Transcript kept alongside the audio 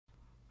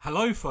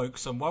Hello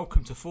folks and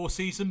welcome to 4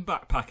 Season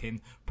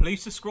Backpacking.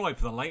 Please subscribe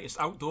for the latest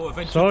outdoor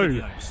adventure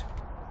videos.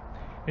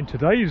 In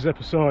today's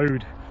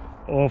episode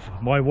of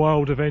my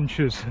wild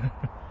adventures,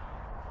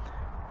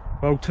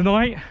 well,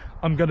 tonight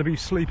I'm going to be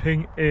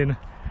sleeping in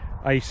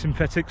a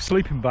synthetic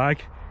sleeping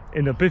bag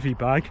in a bivy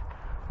bag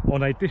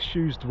on a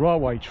disused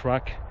railway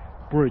track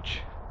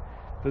bridge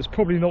that's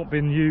probably not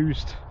been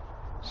used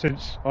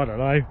since, I don't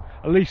know,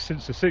 at least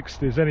since the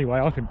 60s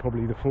anyway. I think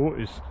probably the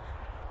 40s.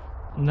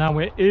 Now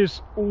it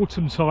is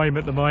autumn time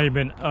at the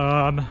moment,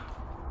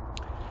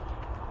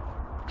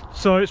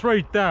 so it's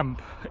very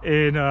damp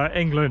in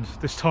England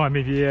this time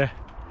of year.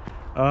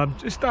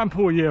 It's damp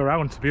all year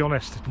round, to be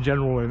honest, in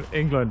general in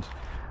England,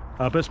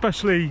 but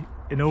especially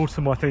in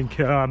autumn. I think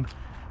a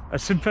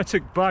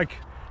synthetic bag,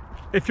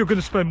 if you're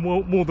going to spend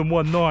more than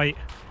one night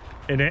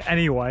in it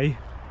anyway,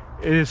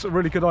 is a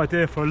really good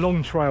idea for a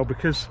long trail,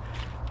 because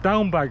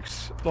down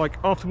bags, like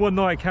after one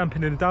night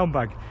camping in a down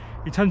bag,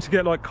 you tend to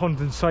get like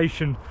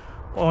condensation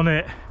on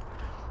it,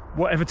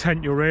 whatever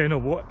tent you're in or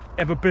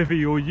whatever bivy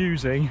you're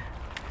using,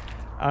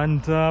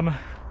 and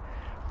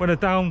when a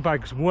down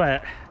bag's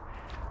wet,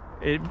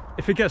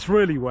 if it gets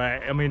really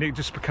wet, I mean, it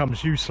just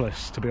becomes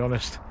useless, to be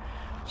honest.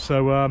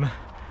 So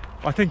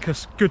I think a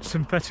good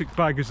synthetic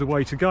bag is the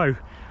way to go,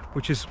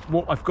 which is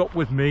what I've got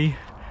with me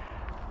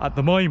at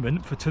the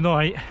moment for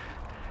tonight.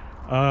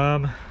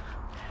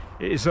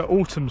 It is an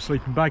autumn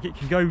sleeping bag. It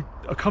can go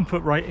a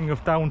comfort rating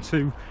of down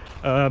to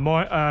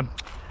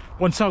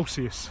 1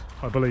 Celsius,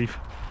 I believe.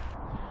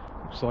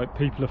 Looks like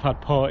people have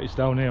had parties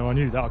down here. I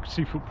knew that. I could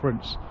see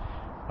footprints.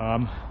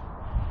 I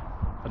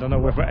don't know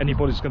whether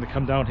anybody's going to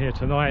come down here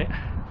tonight.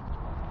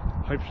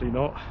 Hopefully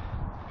not.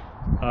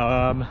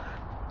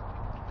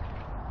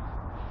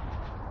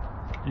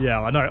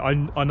 Yeah,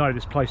 I know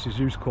this place is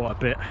used quite a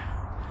bit.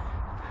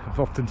 I've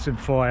often seen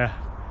fires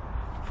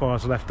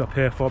left up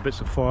here,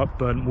 bits of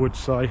burnt wood,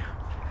 so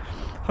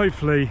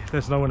hopefully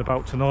there's no one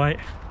about tonight.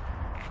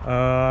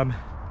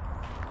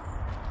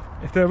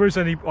 If there is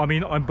any, I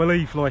mean, I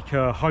believe like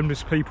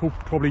homeless people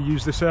probably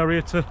use this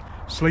area to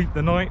sleep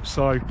the night,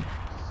 so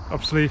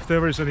obviously if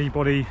there is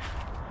anybody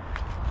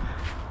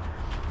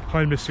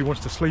homeless who wants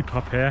to sleep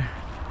up here,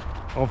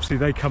 obviously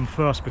they come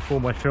first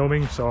before my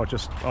filming, so I'll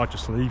just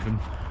leave and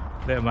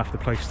let them have the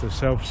place to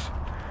themselves.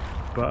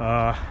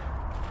 But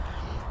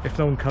if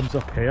no one comes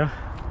up here,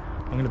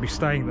 I'm going to be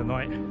staying the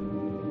night.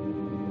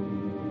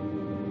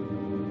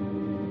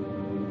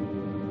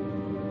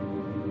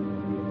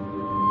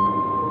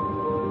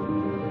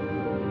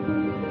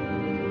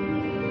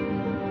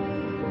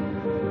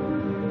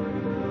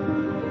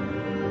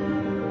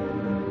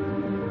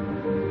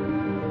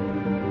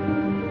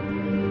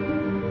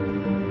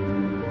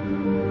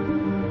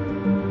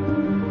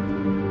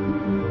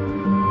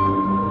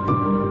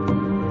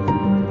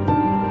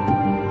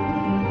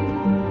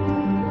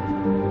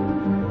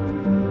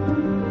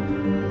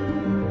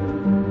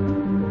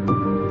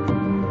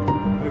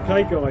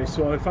 Okay guys,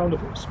 so I found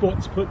a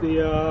spot to put the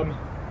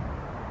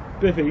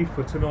bivy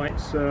for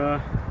tonight's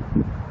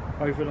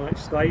overnight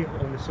stay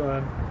on this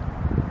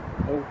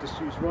old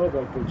disused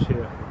railway bridge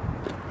here.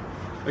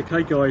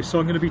 Okay guys, so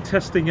I'm going to be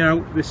testing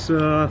out this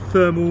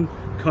thermal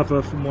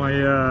cover for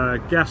my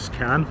gas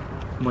can,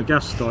 my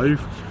gas stove,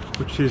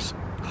 which is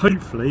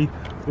hopefully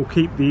will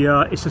keep the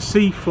it's a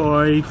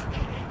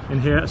C5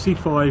 in here, a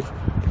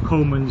C5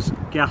 Coleman's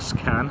gas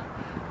can.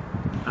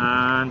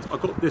 And I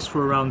got this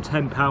for around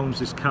 £10,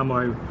 this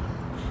camo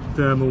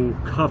thermal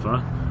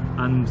cover,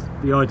 and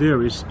the idea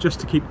is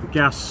just to keep the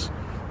gas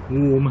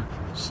warm,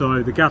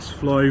 so the gas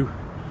flow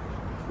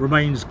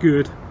remains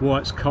good while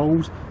it's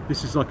cold.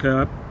 This is like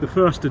the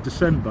 1st of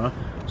December,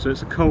 so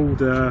it's a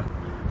cold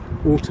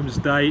autumn's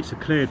day. It's a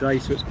clear day,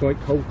 so it's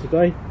quite cold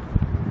today,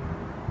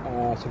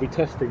 so we're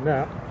testing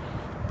that.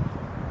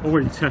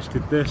 Already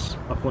tested this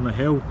up on a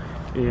hill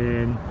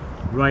in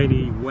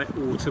rainy, wet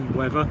autumn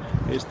weather.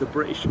 It's the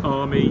British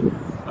Army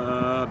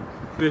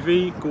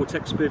bivy,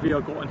 GoreTex bivy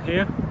I got in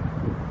here.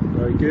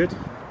 Very good,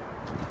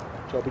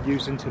 which I'll be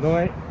using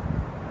tonight.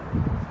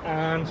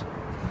 And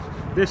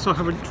this I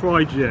haven't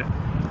tried yet.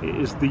 It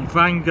is the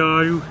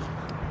VAUDE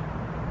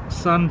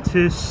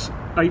Santis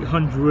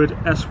 800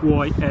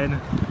 SYN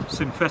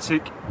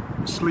synthetic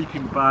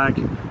sleeping bag,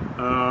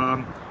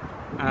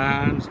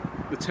 and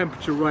the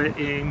temperature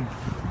rating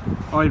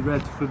I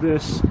read for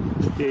this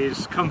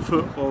is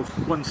comfort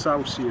of 1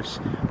 Celsius,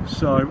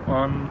 so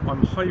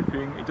I'm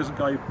hoping it doesn't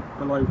go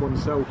below 1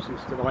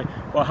 Celsius tonight.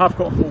 But I have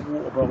got a hot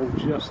water bowl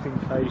just in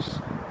case,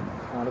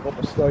 and I've got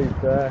my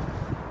stove there.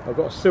 I've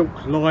got a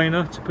silk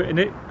liner to put in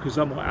it because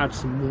I might add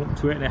some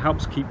warmth to it, and it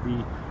helps keep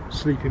the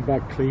sleeping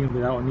bag clean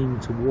without needing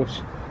to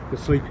wash the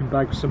sleeping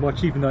bag so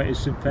much. Even though it is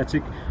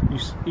synthetic, I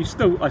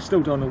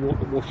still don't want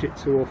to wash it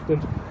too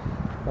often.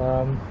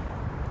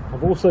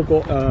 I've also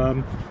got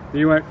the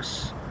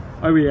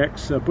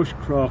OEX Bush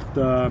Pro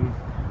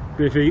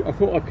Bivvi. I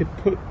thought I could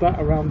put that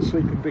around the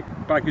sleeping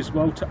bag as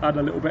well to add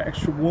a little bit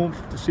extra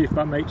warmth, to see if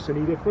that makes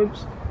any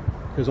difference,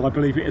 because I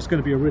believe it is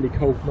going to be a really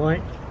cold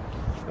night.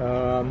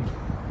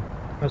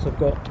 As I've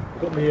got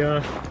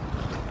my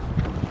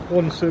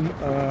Swanson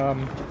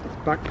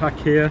backpack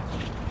here.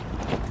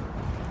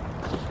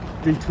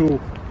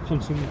 Detour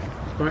Swanson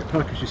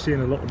backpack, as you see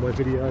in a lot of my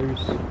videos.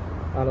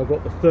 And I've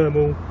got the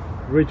thermal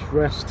ridge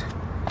rest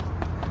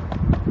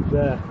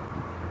there.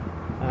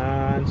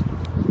 And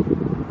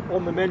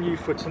on the menu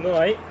for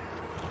tonight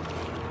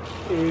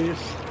is,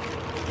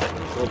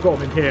 well, I've got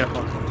them in here,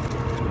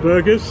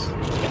 burgers.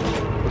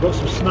 I've got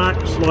some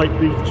snacks like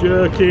beef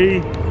jerky,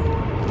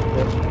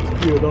 a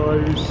few of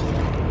those.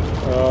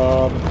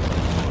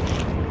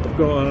 I've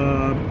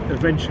got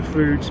Adventure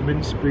Foods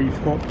minced beef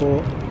hot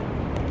pot,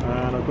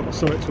 and I've got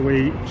something to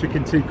eat,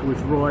 chicken tikka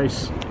with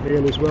rice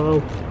meal as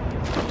well.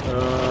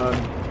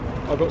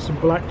 I've got some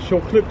black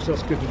chocolate because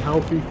that's good and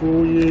healthy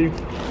for you.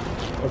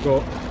 I've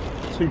got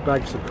 2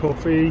 bags of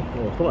coffee.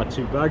 Well, I thought I had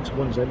 2 bags,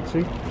 one's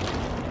empty.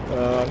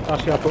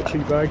 Actually, I've got 2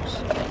 bags,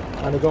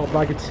 and I've got a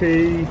bag of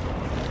tea,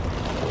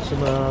 got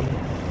some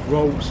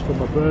rolls for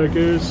my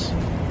burgers,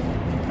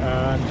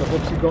 and I've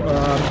obviously got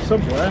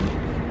somewhere,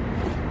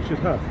 should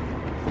have.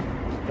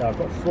 Yeah, I've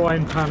got a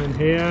frying pan in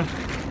here,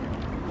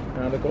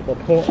 and I've got my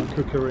pot and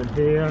cooker in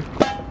here.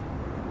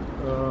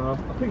 I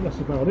think that's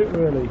about it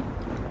really.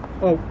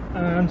 Oh,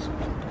 and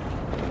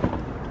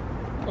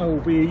I will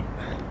be,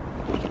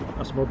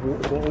 that's my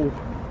water bottle.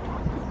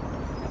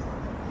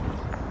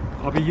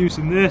 I'll be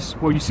using this.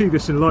 Well, you see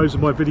this in loads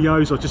of my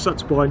videos. I just had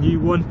to buy a new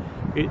one.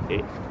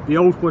 The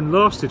old one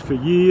lasted for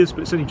years,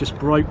 but it's only just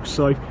broke,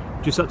 so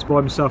just had to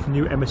buy myself a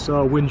new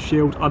MSR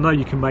windshield. I know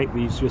you can make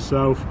these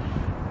yourself,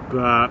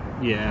 but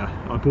yeah,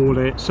 I bought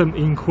it,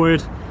 17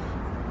 quid.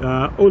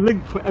 I'll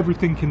link for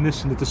everything in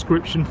the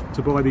description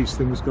to buy these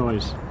things,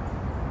 guys.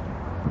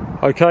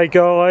 Okay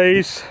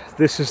guys,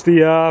 this is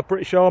the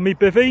British Army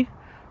bivvy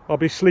I'll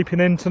be sleeping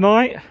in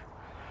tonight.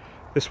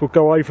 This will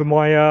go over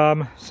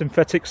my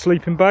synthetic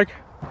sleeping bag,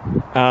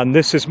 and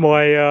this is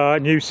my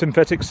new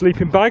synthetic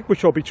sleeping bag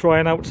which I'll be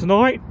trying out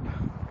tonight.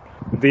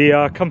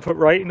 The comfort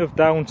rating of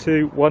down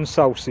to 1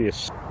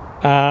 Celsius,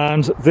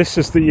 and this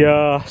is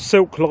the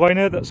silk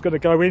liner that's going to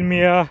go in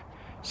my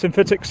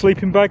synthetic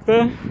sleeping bag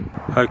there.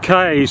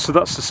 Okay, so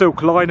that's the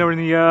silk liner in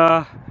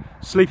the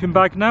sleeping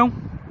bag now.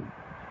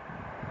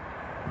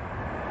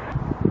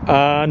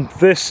 And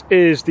this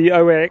is the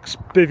OEX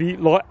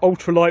Bivi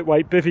ultra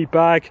lightweight bivy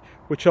bag,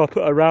 which I'll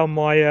put around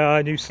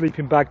my new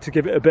sleeping bag to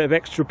give it a bit of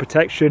extra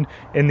protection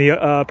in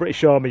the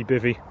British Army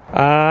bivy.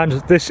 And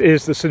this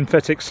is the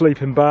synthetic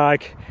sleeping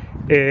bag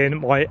in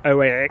my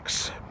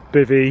OEX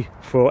bivy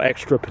for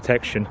extra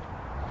protection.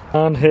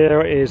 And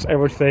here is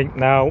everything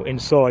now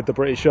inside the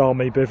British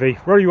Army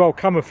bivy, very well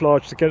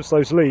camouflaged against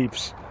those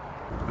leaves.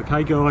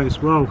 Okay guys,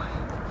 well,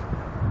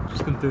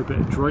 just going to do a bit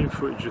of drone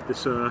footage of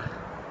this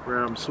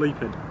where I'm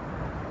sleeping.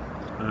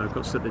 I've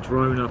got to set the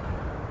drone up.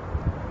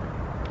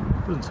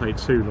 Doesn't take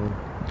too long.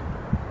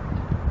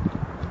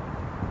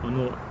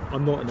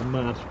 I'm not in a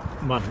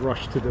mad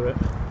rush to do it,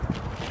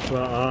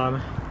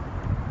 but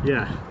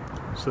yeah.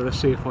 So let's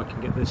see if I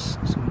can get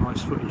some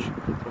nice footage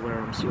of where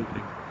I'm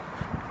sleeping.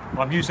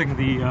 I'm using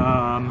the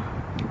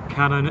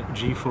Canon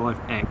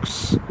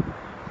G5X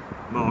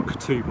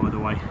Mark II, by the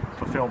way,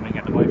 for filming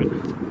at the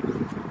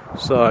moment.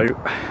 So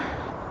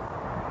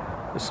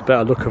this is a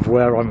better look of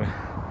where I'm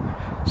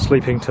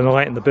sleeping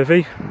tonight in the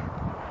bivvy.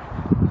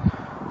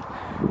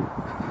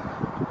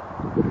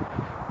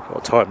 Got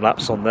a time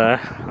lapse on there,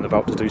 and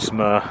about to do some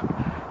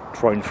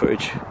drone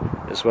footage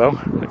as well.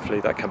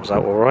 Hopefully that comes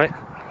out alright.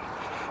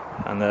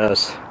 And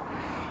there's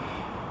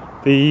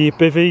the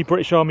bivvy,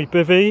 British Army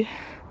bivvy,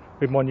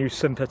 with my new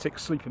synthetic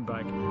sleeping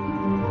bag.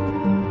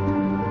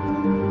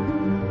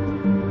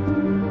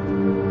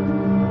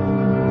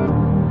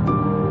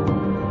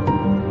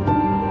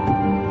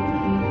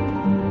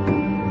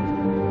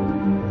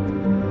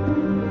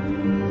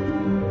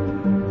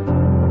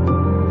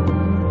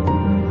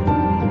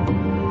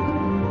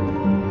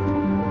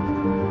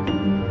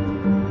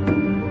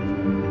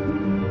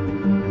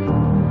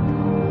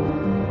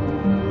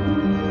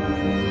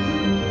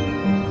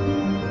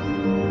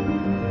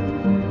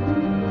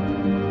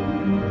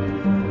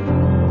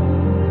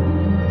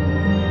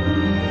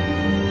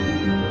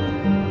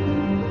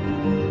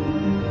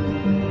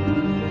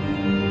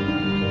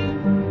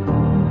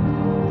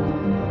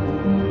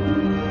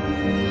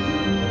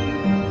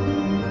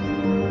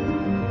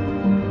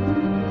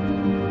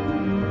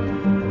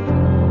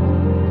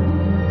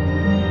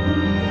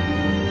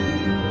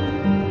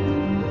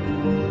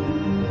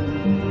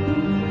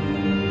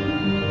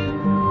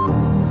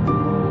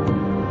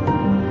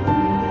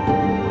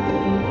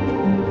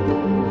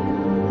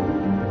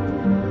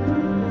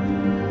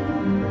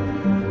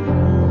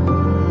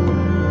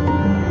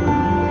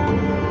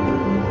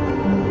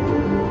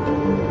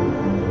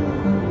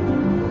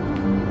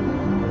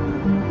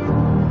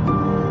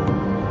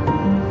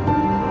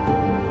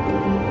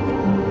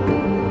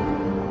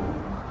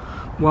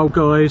 Well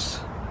guys,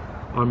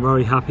 I'm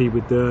very happy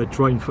with the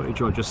drone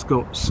footage I just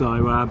got,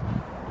 so I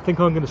think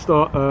I'm going to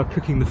start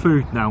cooking the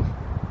food now.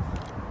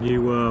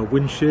 New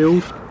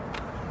windshield,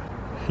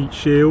 heat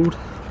shield,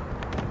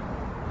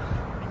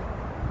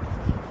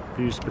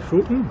 used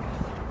before.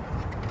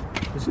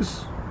 This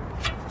is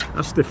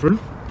That's different.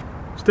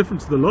 It's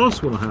different to the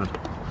last one I had.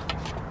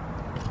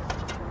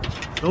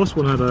 The last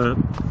one had it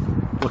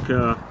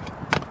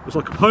was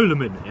like a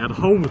Coleman. It had a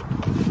hole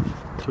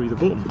through the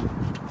bottom.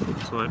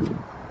 So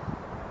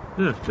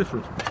yeah,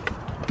 different.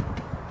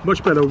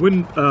 Much better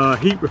wind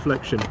heat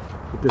reflection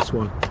with this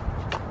one.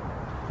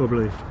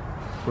 Probably.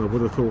 Well, I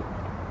would have thought.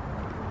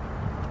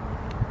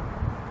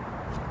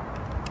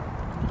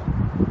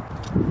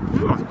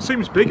 Oh, it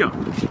seems bigger.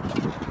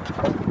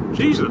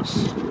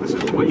 Jesus, this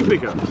is way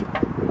bigger. I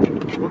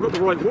got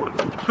the right one.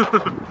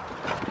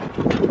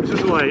 This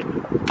is like,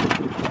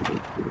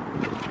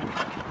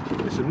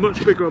 this is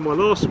much bigger than my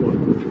last one.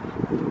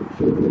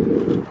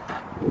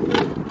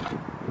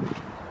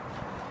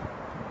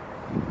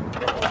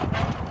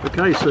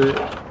 Okay, so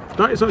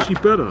that is actually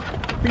better.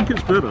 I think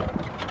it's better.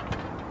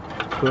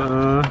 But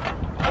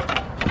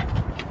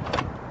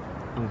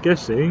I'm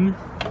guessing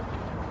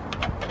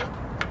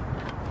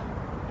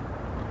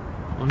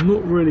I'm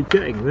not really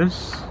getting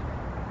this.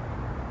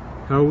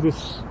 How the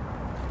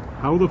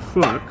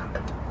fuck?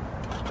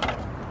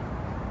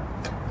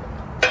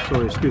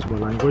 Sorry, excuse my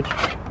language.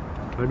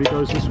 Maybe it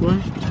goes this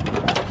way.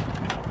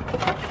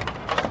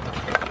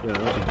 Yeah,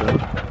 that'd be better.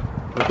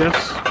 I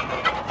guess.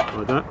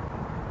 Like that.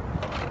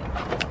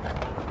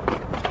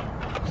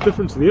 It's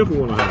different to the other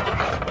one I had.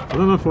 I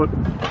don't know if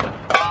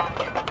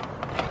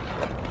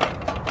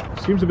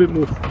seems a bit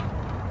more.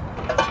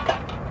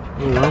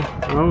 Oh well.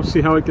 I'll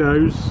see how it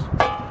goes.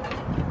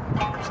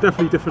 It's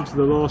definitely different to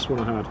the last one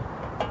I had.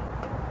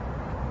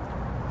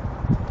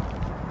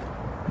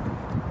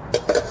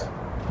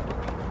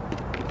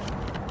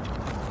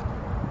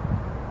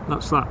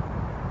 That's that.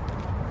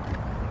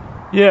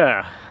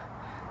 Yeah,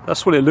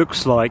 that's what it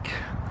looks like.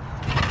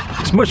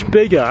 It's much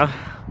bigger.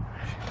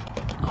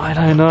 I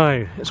don't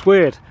know. It's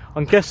weird.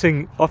 I'm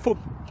guessing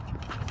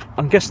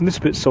this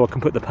bit's so I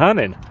can put the pan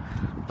in.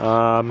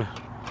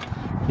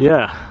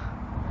 Yeah.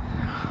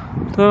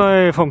 Don't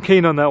know if I'm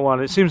keen on that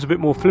one. It seems a bit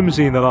more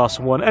flimsy than the last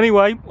one.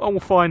 Anyway, I will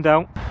find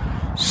out.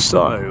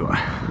 So,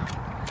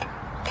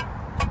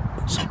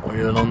 put some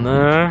oil on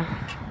there.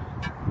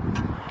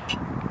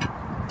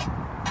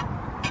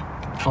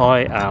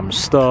 I am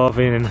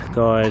starving,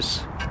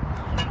 guys.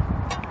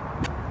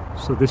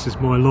 So this is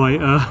my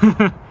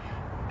lighter.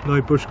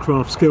 No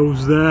bushcraft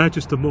skills there,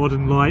 just a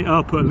modern lighter.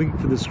 I'll put a link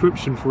for the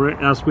description for it,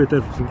 as with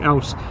everything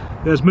else.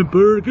 There's my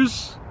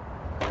burgers.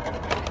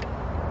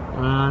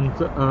 And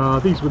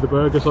these were the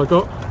burgers I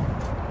got.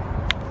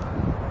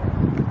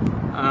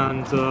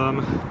 And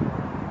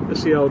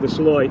let's see how this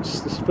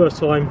lights. This is the first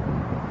time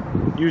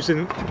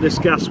using this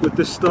gas with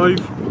this stove.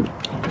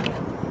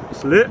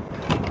 It's lit.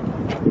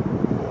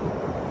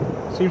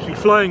 Seems to be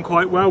flying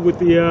quite well with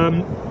the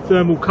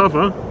thermal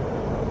cover.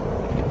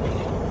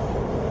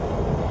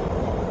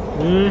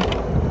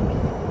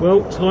 Yeah.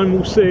 Well, time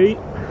will see.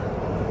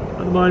 At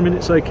the moment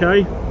it's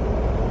okay.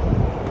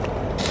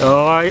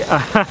 I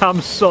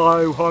am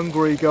so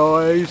hungry,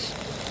 guys.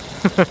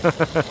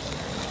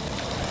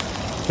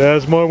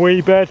 There's my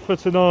wee bed for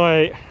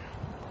tonight.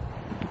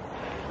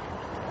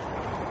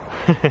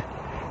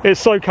 It's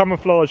so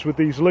camouflaged with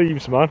these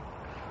leaves, man.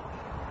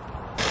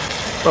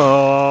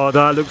 Oh,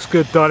 that looks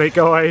good, doesn't it,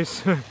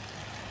 guys?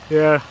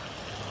 Yeah,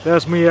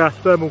 there's my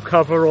thermal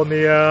cover on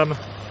the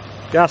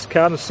gas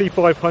can, the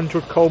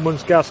C500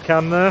 Coleman's gas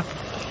can there.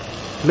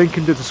 Link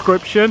in the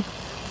description.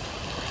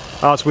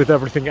 As with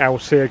everything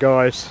else here,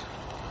 guys.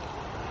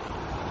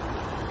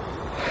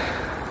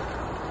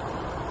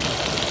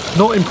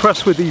 Not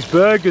impressed with these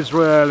burgers,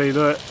 really.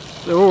 They're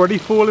already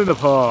falling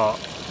apart.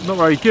 Not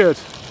very good.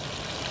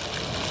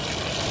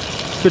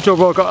 Good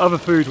job I've got other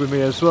food with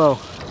me as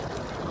well.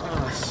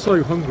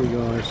 So hungry,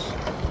 guys.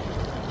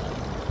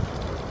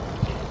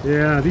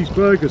 Yeah, these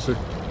burgers are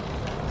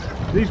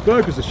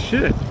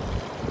shit.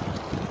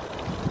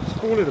 It's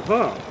falling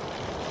apart.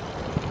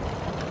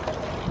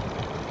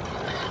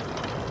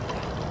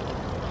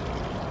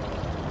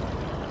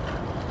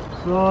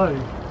 So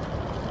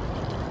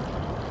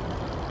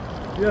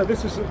yeah,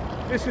 this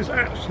is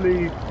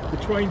actually the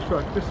train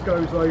track. This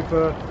goes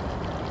over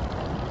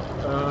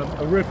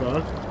a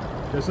river.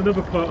 There's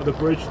another part of the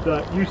bridge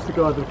that used to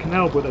go over the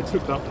canal, but they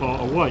took that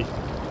part away.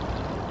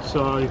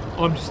 So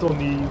I'm just on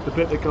the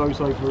bit that goes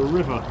over a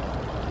river.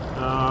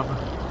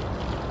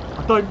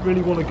 I don't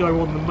really want to go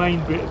on the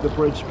main bit of the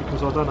bridge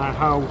because I don't know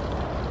how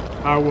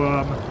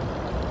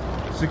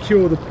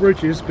secure the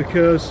bridge is,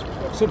 because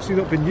it's obviously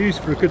not been used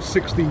for a good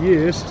 60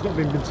 years. It's not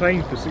been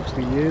maintained for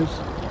 60 years.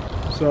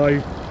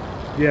 So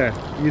yeah,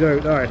 you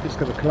don't know if it's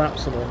going to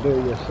collapse or not, do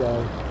you?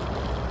 So,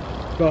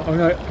 but I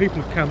know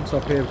people have camped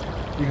up here.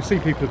 You can see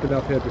people have been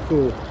up here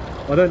before.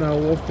 I don't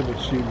know how often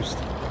it's used,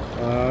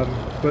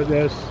 but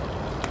there's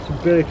some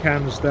beer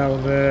cans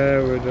down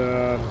there and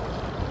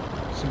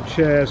some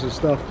chairs and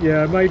stuff.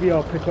 Yeah, maybe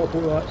I'll pick up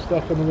all that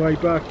stuff on the way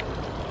back.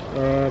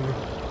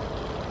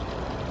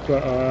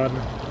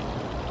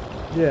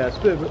 Yeah,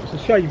 it's a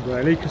shame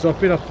really, because I've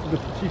been up the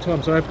few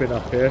times I've been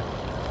up here.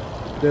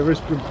 There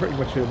has been pretty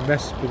much a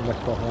mess been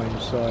left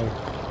behind, so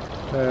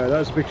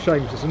that's a big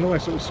shame. It's a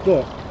nice little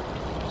spot,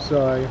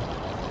 so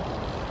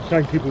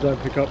shame people don't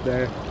pick up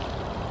their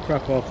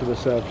crap after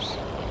themselves.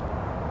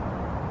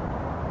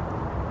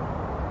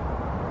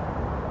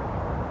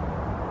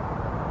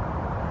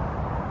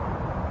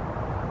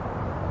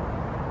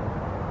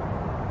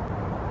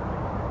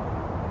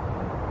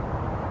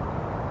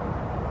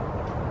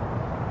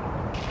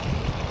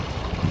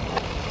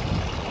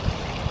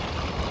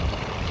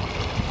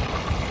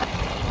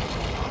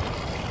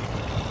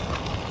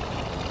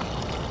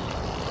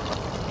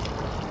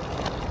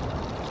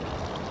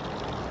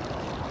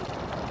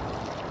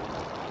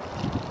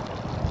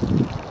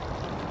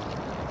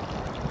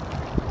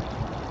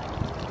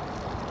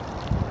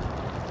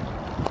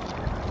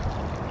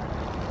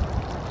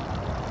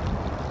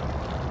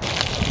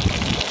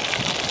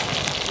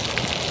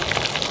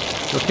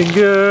 Looking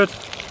good.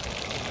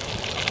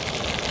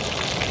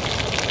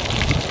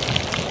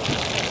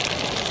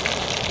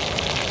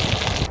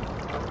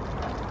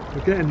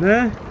 We're getting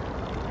there.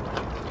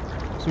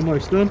 It's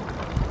almost done.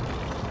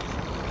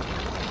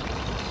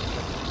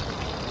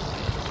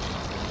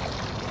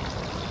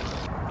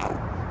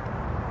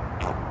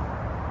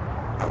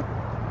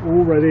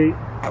 All ready.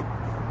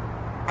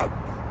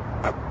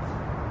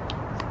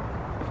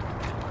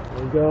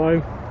 There we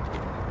go.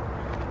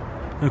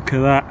 Look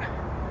at that.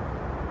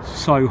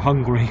 So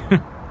hungry.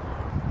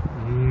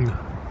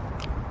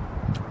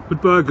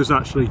 Good burgers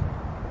actually.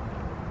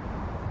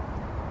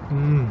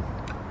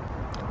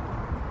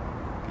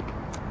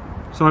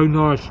 So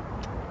nice.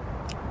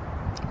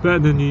 Better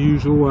than the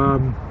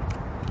usual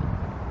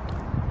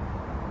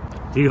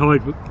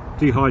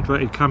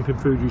dehydrated camping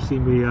food you see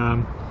me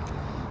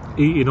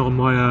eating on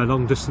my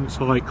long distance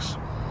hikes.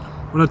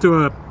 When I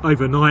do a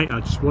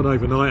overnighter, just one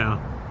overnighter,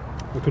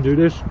 I can do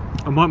this.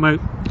 I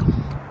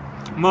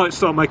might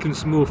start making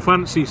some more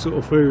fancy sort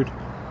of food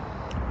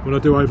when I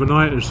do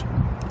overnighters.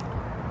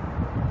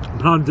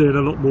 I'm doing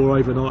a lot more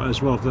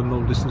overnighters rather than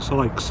long distance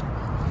hikes.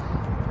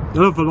 I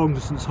love the long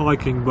distance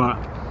hiking, but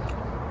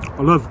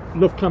I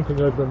love camping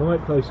over the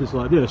night places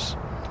like this.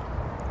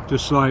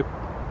 Just like,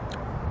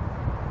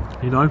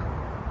 you know,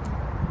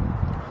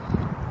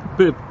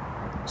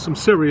 some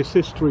serious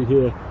history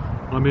here.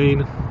 I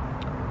mean,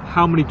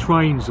 how many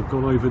trains have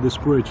gone over this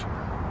bridge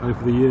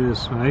over the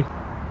years, eh?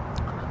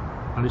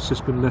 And it's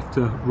just been left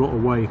to rot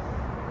away.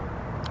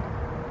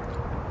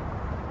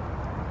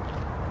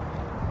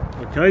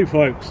 Okay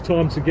folks,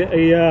 time to get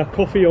a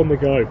coffee on the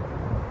go.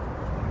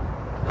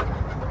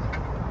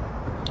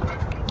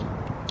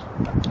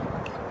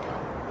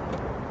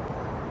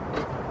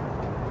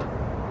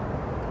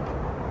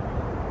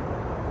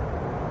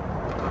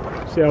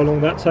 See how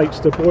long that takes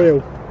to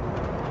boil.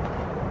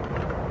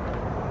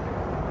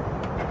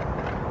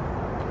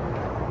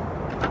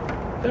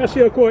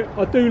 Actually,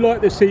 I do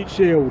like this heat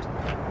shield.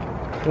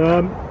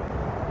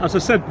 As I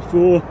said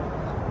before,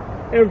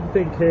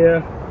 everything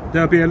here,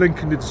 there'll be a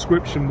link in the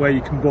description where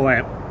you can buy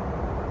it.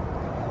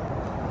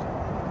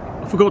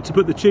 I forgot to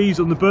put the cheese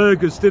on the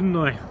burgers, didn't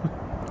I?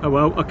 Oh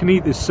well, I can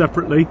eat this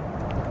separately,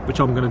 which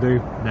I'm going to do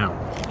now.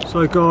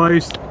 So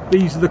guys,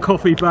 these are the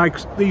coffee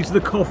bags. These are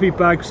the coffee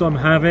bags I'm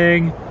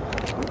having.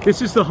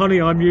 This is the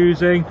honey I'm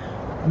using.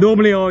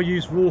 Normally I'll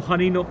use raw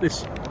honey, not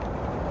this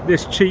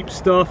cheap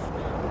stuff.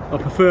 I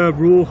prefer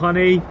raw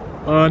honey,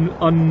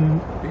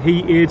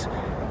 unheated,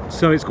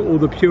 so it's got all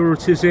the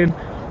purities in.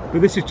 But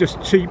this is just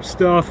cheap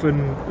stuff,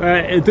 and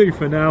it'll do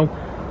for now.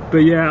 But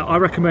yeah, I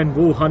recommend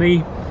raw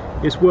honey.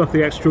 It's worth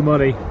the extra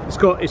money.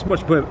 It's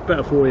much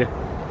better for you,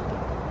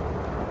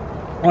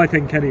 I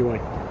think,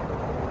 anyway.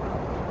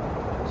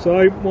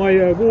 So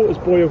my water's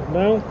boiled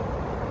now.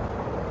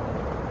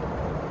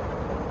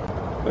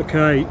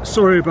 Okay,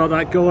 sorry about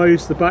that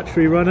guys, the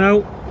battery ran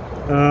out.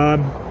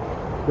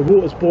 The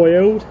water's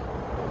boiled.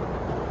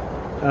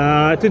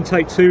 It didn't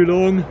take too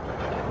long,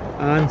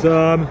 and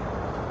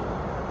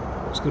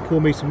just going to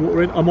pour me some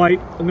water in. I'm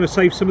going to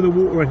save some of the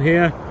water in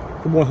here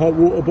for my hot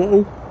water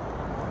bottle,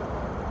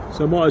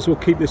 so I might as well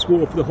keep this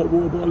water for the hot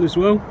water bottle as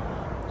well.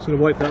 Just going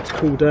to wait for that to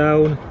cool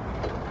down.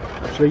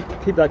 Actually,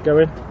 keep that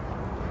going.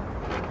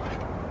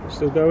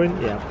 Still going?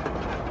 Yeah.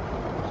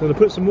 So I'm going to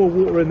put some more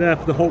water in there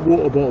for the hot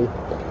water bottle.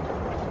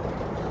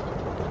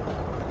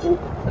 Oh,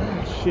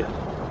 shit.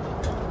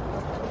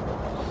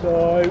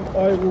 So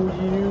I will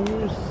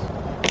use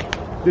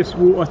this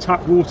water,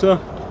 tap water,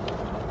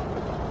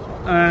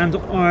 and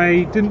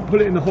I didn't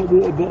put it in the hot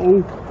water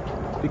bottle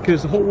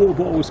because the hot water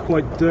bottle is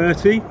quite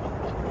dirty,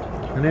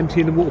 and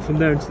emptying the water from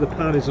there into the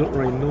pan is not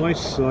very nice,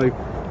 so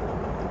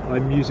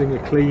I'm using a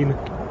clean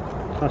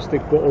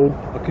plastic bottle.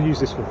 I can use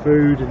this for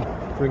food and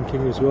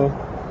drinking as well,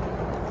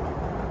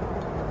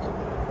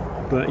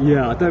 but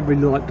yeah, I don't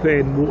really like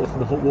putting water from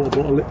the hot water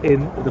bottle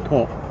in the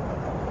pot.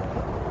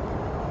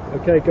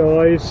 Okay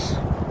guys,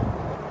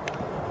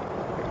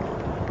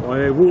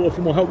 my water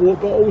from my hot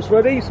water bottle is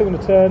ready, so I'm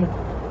going to turn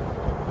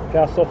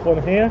gas off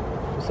on here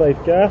to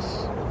save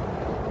gas.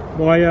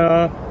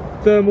 My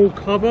thermal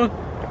cover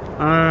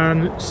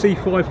and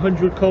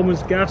C500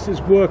 Coleman's gas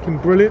is working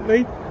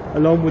brilliantly,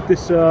 along with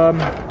this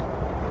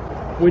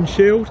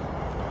windshield.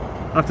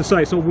 I have to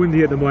say it's not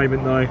windy at the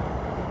moment though,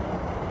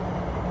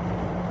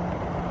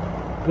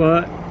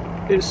 but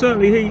it's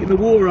certainly heating the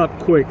water up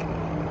quicker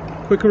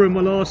than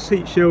my last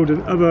heat shield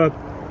and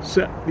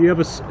the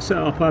other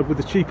setup I had with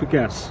the cheaper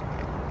gas.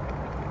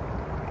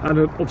 And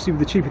obviously with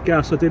the cheaper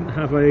gas I didn't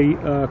have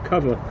a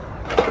cover.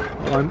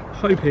 I'm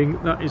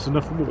hoping that is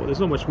enough water. There's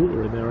not much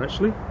water in there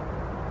actually.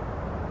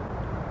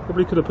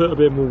 Probably could have put a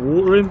bit more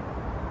water in,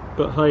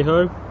 but hey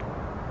ho.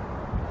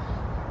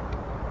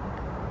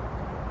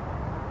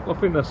 I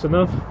think that's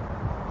enough.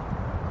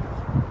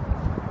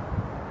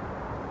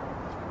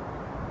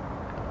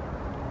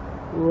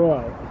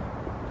 Right.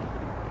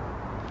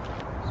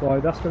 So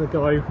that's going to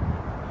go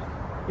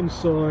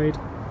inside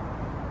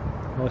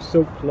my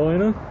silk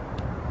liner,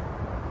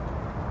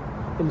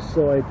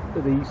 inside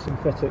the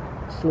synthetic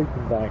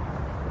sleeping bag.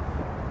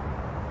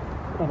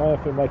 And I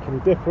haven't make any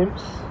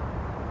difference.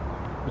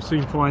 We'll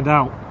soon find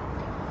out.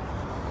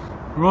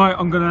 Right,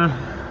 I'm gonna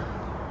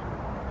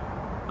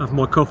have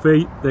my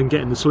coffee, then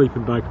get in the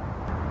sleeping bag.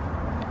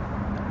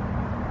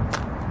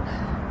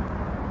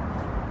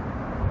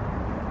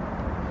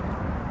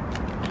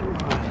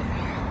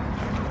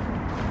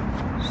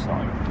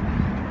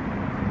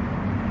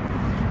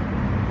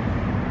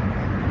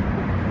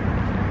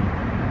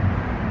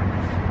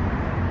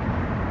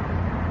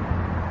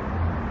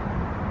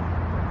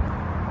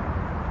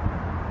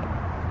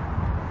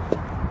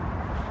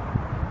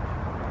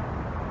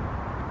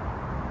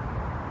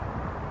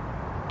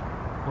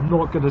 I'm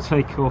not going to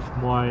take off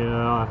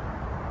my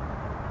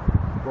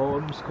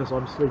bottoms because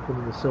I'm sleeping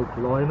in the silk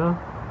liner.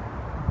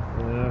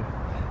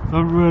 I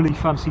don't really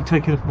fancy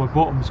taking off my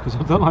bottoms because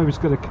I don't know who's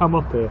going to come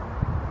up here.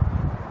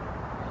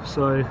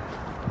 So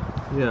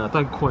yeah, I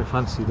don't quite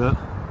fancy that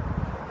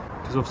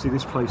because obviously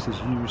this place is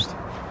used.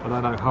 I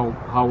don't know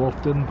how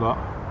often, but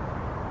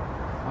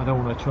I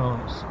don't want a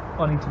chance.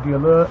 I need to be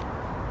alert.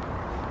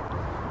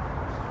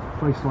 A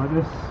place like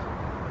this,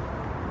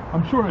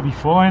 I'm sure it'll be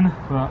fine,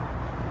 but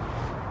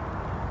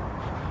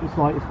it's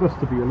like it's best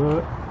to be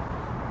alert.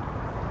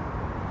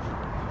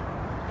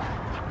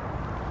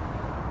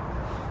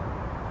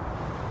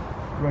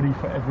 Ready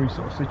for every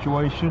sort of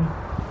situation.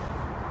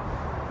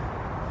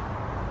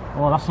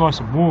 Oh, that's nice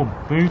and warm,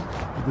 dude.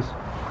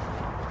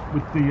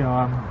 With the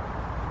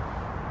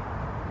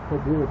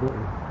hot water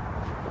bottle.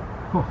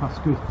 Oh, that's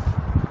good.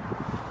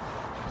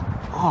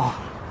 Oh,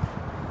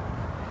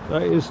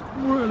 that is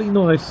really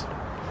nice.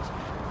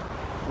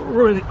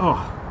 Really,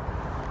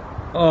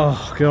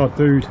 oh god,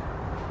 dude.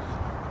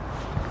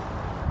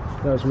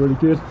 That's really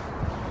good.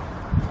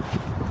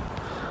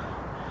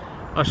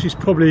 Actually, it's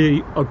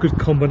probably a good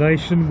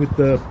combination with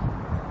the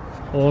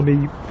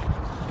Army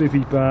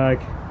Bivy bag,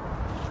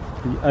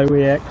 the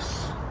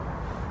OEX.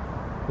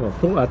 Well, I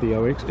thought I had the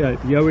OEX. Yeah,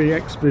 the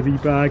OEX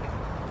Bivy bag,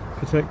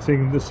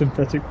 protecting the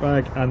synthetic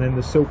bag, and then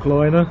the silk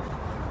liner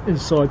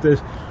inside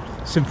the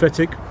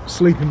synthetic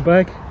sleeping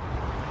bag.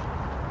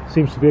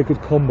 Seems to be a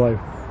good combo.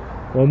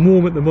 Well, I'm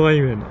warm at the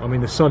moment. I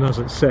mean, the sun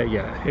hasn't set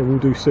yet. It will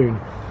do soon.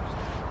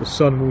 The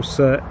sun will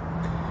set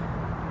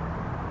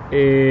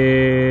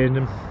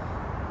in...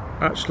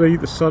 Actually,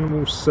 the sun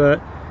will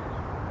set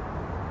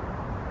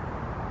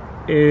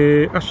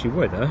in... Actually,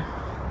 wait there.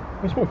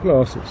 Where's my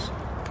glasses?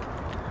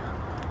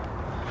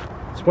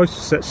 It's supposed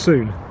to set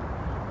soon.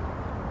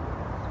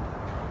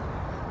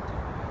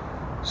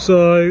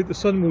 So, the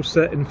sun will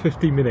set in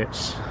 50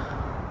 minutes.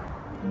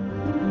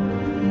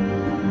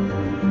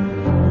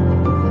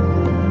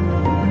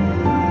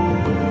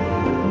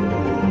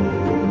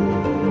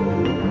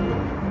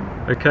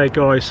 Okay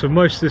guys, so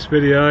most of this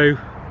video,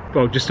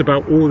 well just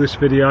about all this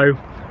video,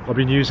 I've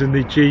been using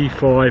the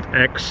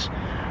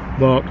G5X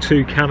Mark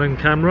II Canon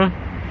camera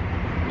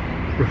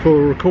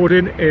for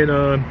recording in,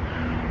 I'm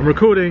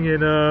recording in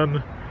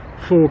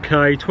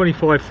 4K,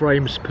 25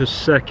 frames per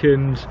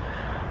second,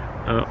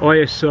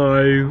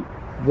 ISO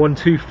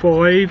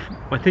 125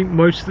 I think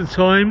most of the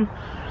time,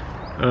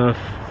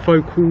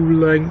 focal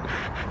length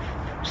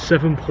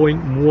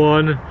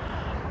 7.1,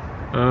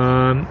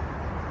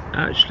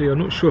 actually I'm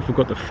not sure if I've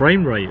got the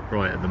frame rate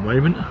right at the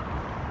moment.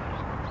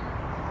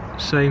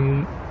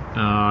 Saying,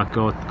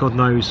 God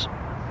knows.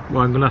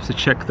 Well, I'm gonna have to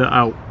check that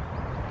out.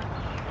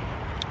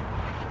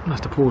 I'm gonna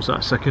have to pause that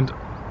a second.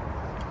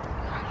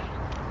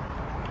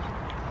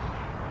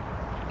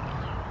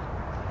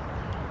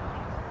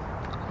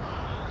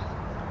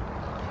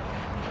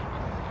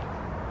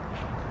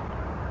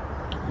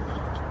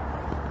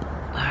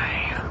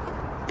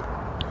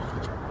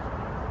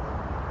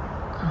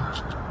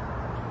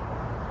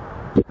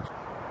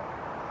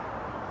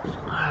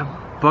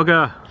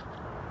 Bugger.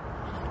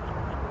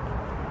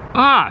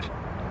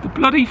 The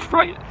bloody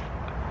frame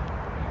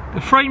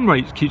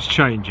rate keeps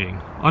changing.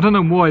 I don't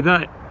know why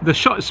that, the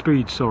shutter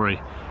speed, sorry.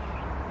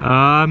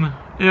 Yeah,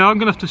 I'm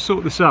gonna have to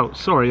sort this out.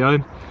 Sorry, I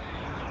don't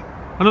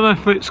know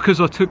if it's because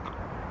I took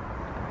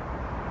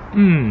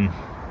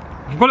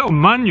I've got it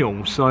on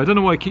manual, so I don't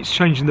know why it keeps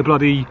changing the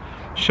bloody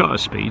shutter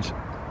speeds.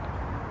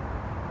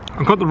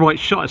 I've got the right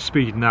shutter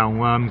speed now,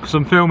 because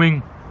I'm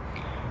filming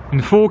in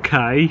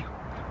 4K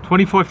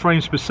 25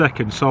 frames per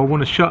second, so I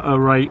want a shutter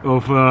rate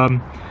of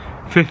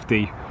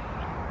 50,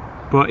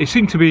 but it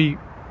seemed to be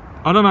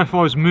I don't know if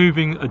I was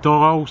moving a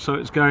dial so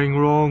it's going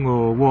wrong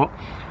or what.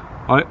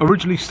 I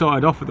originally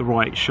started off at the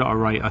right shutter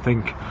rate. I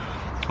think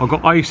I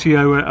got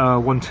ICO at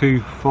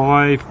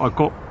 125. I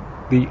got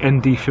the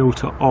ND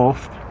filter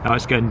off. Now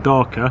it's getting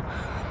darker,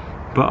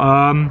 but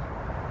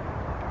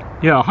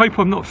yeah, I hope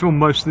I'm not filming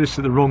most of this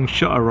at the wrong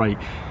shutter rate,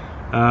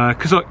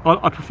 because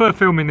I prefer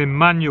filming in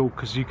manual,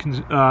 because you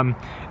can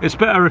it's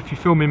better if you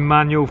film in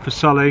manual for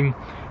selling,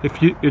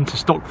 if you're into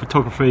stock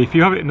photography. If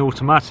you have it in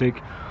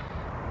automatic,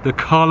 the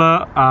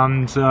colour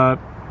and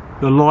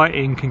the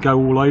lighting can go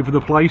all over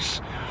the place.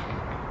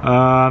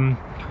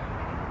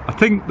 I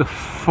think the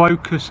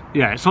focus,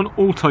 yeah, it's on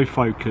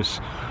autofocus.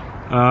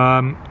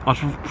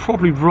 I'd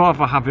probably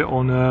rather have it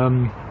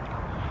on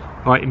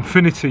like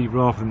infinity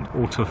rather than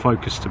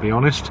autofocus, to be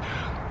honest,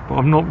 but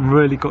I've not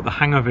really got the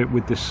hang of it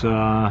with this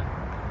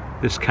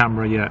this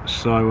camera yet,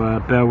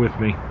 so bear with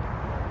me.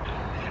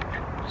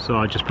 So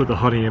I just put the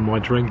honey in my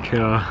drink,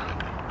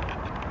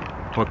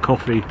 my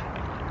coffee.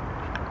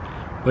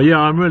 But yeah,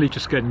 I'm really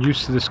just getting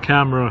used to this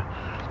camera.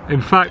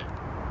 In fact,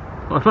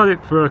 I've had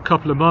it for a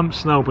couple of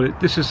months now, but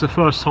this is the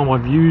first time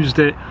I've used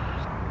it.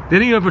 The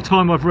only other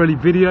time I've really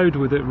videoed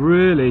with it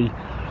really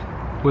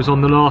was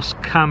on the last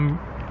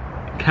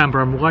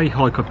Canberra Way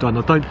hike I've done.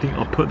 I don't think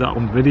I've put that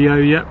on video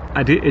yet,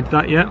 edited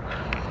that yet.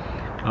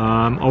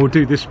 I will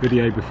do this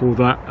video before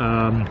that.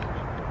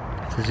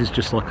 This is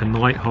just like a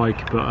night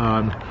hike, but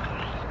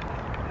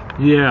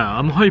yeah,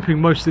 I'm hoping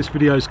most of this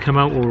videos come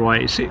out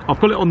alright. I've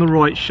got it on the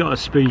right shutter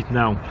speed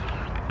now,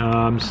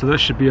 so that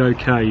should be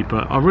okay,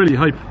 but I really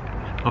hope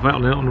I've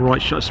got it on the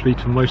right shutter speed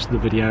for most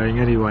of the videoing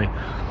anyway.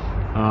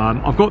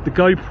 I've got the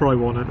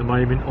GoPro on at the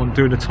moment, on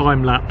doing a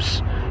time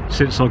lapse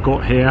since I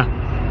got here.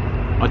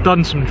 I've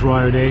done some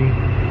droning.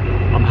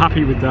 I'm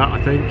happy with that,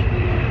 I think.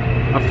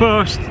 At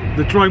first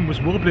the drone was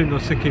wobbling. I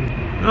was thinking,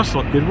 that's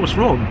not good, what's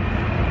wrong?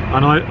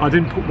 And I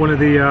didn't put one of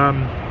the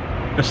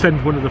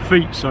extend one of the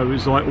feet, so it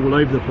was like all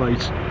over the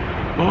place.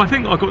 But I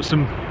think I got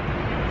some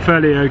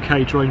fairly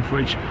okay drone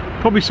footage,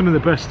 probably some of the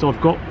best I've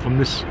got from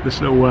this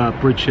little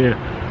bridge here,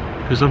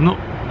 because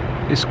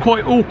it's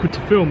quite awkward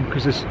to film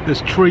because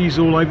there's trees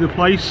all over the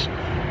place.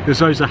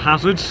 Those are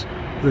hazards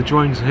the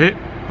drones hit,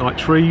 like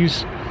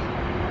trees.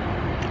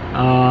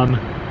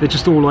 They're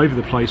just all over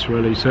the place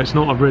really, so it's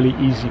not a really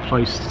easy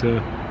place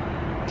to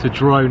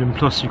drone, and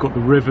plus you've got the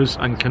rivers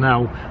and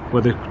canal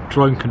where the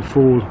drone can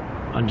fall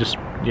and just,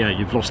 yeah,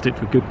 you've lost it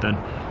for good then.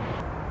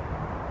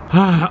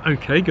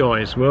 Okay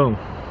guys, well,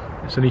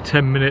 it's only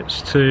 10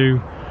 minutes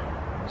to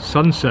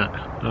sunset.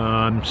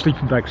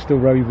 Sleeping bag's still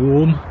very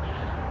warm.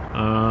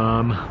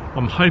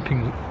 I'm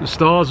hoping the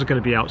stars are going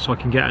to be out so I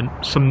can get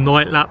some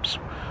night lapse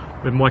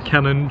with my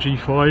Canon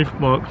G5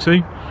 Mark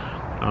II.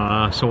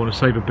 So I want to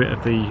save a bit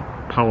of the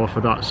power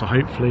for that, so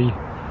hopefully,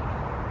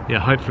 yeah,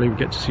 hopefully we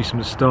get to see some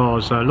of the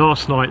stars.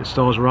 Last night the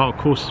stars were out, of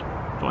course,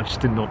 but I just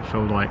did not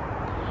feel like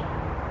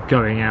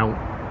going out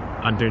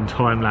and doing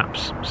time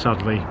lapse,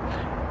 sadly.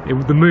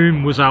 The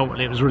moon was out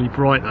and it was really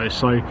bright though,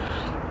 so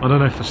I don't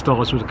know if the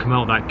stars would have come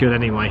out that good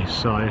anyway.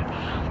 So,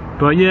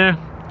 but yeah,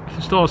 if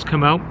the stars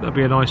come out, that'd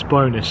be a nice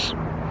bonus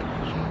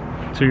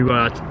to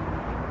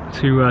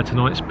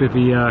tonight's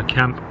bivy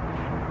camp.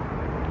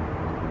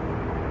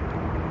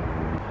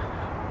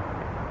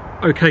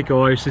 Okay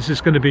guys, this is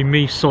going to be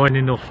me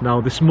signing off now.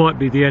 This might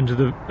be the end of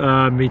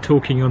the me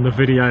talking on the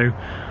video.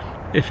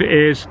 If it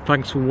is,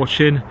 thanks for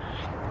watching.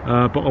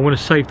 But I want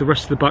to save the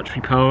rest of the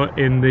battery power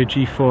in the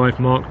G5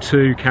 Mark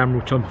II camera,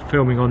 which I'm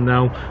filming on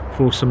now,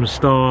 for some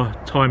star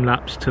time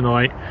lapse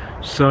tonight.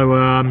 So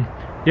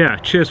yeah,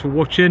 cheers for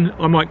watching.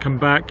 I might come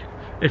back.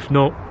 If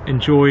not,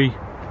 enjoy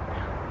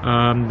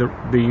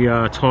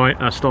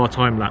the star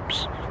time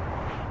lapse.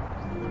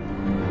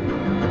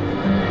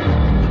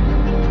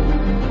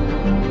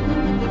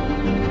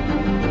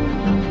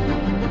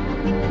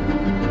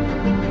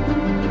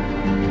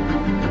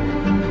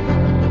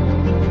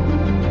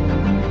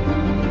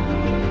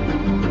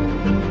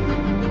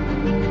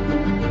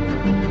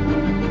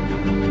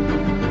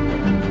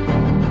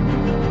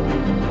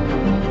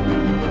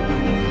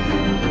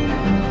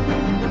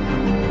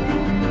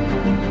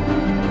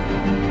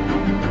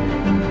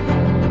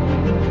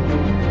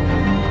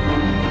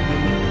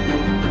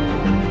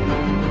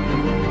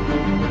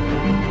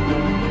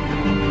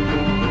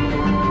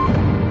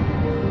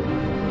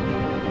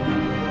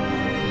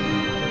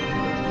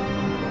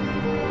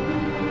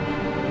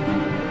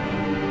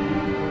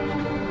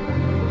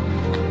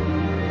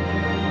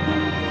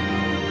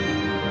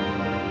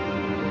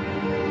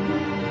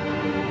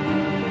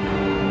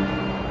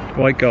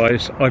 Right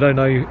guys, I don't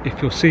know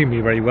if you're seeing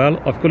me very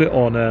well. I've got it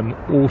on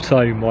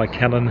auto, my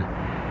Canon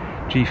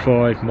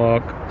G5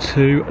 Mark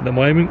II at the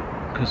moment,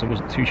 because I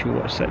wasn't too sure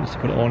what settings to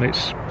put it on.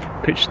 It's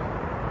pitch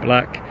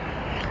black.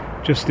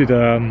 Just did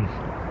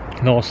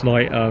last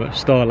night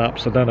star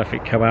lapse. I don't know if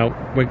it came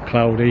out, went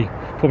cloudy,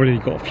 probably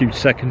only got a few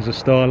seconds of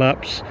star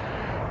lapse.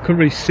 Couldn't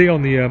really see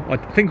on the I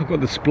think I've got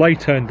the display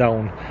turned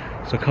down,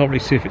 so I can't really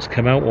see if it's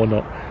come out or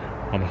not.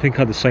 I think I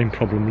had the same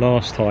problem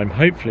last time.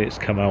 Hopefully it's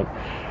come out.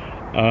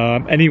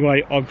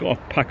 Anyway, I've got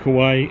to pack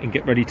away and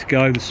get ready to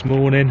go this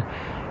morning.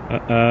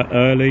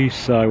 early,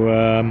 so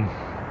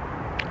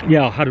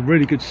yeah, I had a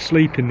really good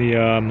sleep in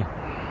the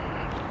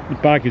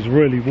bag is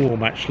really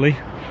warm actually,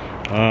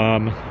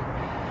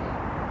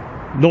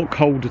 not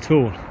cold at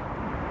all,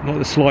 not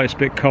the slightest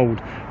bit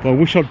cold, but I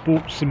wish I'd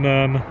bought some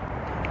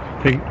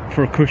thing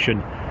for a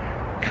cushion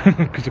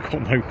because I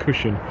got no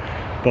cushion,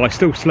 but I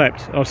still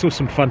slept. I saw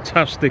some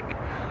fantastic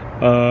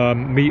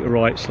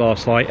meteorites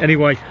last night.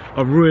 Anyway,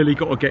 I've really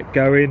got to get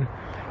going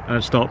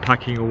and start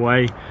packing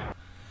away.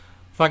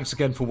 Thanks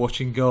again for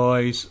watching,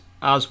 guys.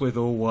 As with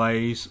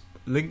always,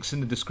 links in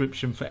the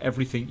description for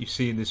everything you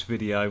see in this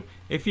video.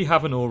 If you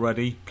haven't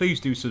already, please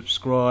do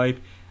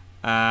subscribe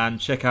and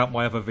check out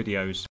my other videos.